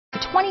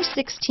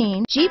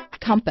2016 Jeep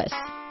Compass.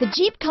 The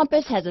Jeep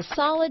Compass has a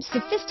solid,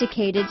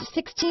 sophisticated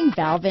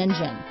 16-valve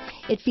engine.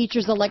 It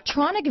features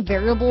electronic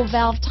variable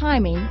valve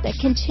timing that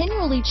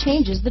continually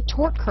changes the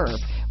torque curve,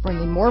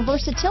 bringing more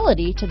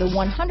versatility to the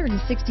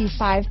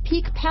 165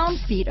 peak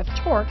pound-feet of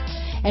torque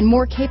and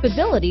more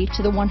capability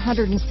to the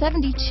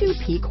 172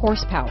 peak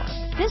horsepower.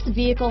 This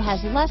vehicle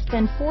has less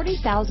than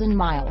 40,000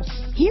 miles.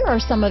 Here are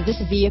some of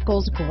this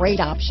vehicle's great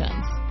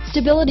options: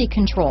 stability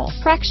control,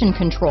 traction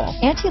control,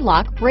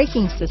 anti-lock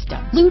braking system,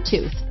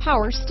 Bluetooth,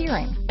 power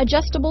steering,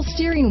 adjustable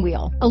steering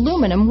wheel,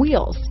 aluminum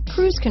wheels,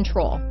 cruise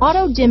control,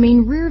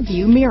 auto-dimming rear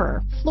view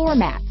mirror, floor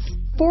mats,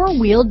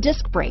 four-wheel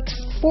disc brakes,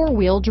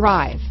 four-wheel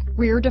drive,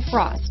 rear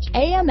defrost,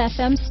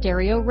 AM/FM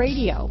stereo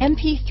radio,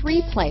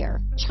 MP3 player,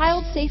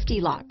 child safety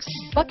locks,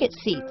 bucket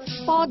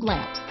seats, fog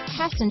lamps,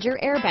 passenger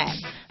airbag.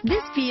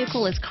 This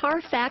vehicle is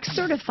CARFAX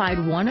certified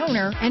one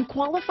owner and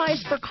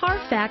qualifies for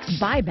CARFAX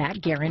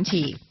buyback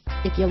guarantee.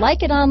 If you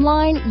like it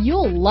online,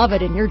 you'll love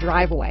it in your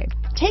driveway.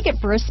 Take it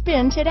for a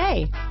spin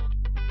today.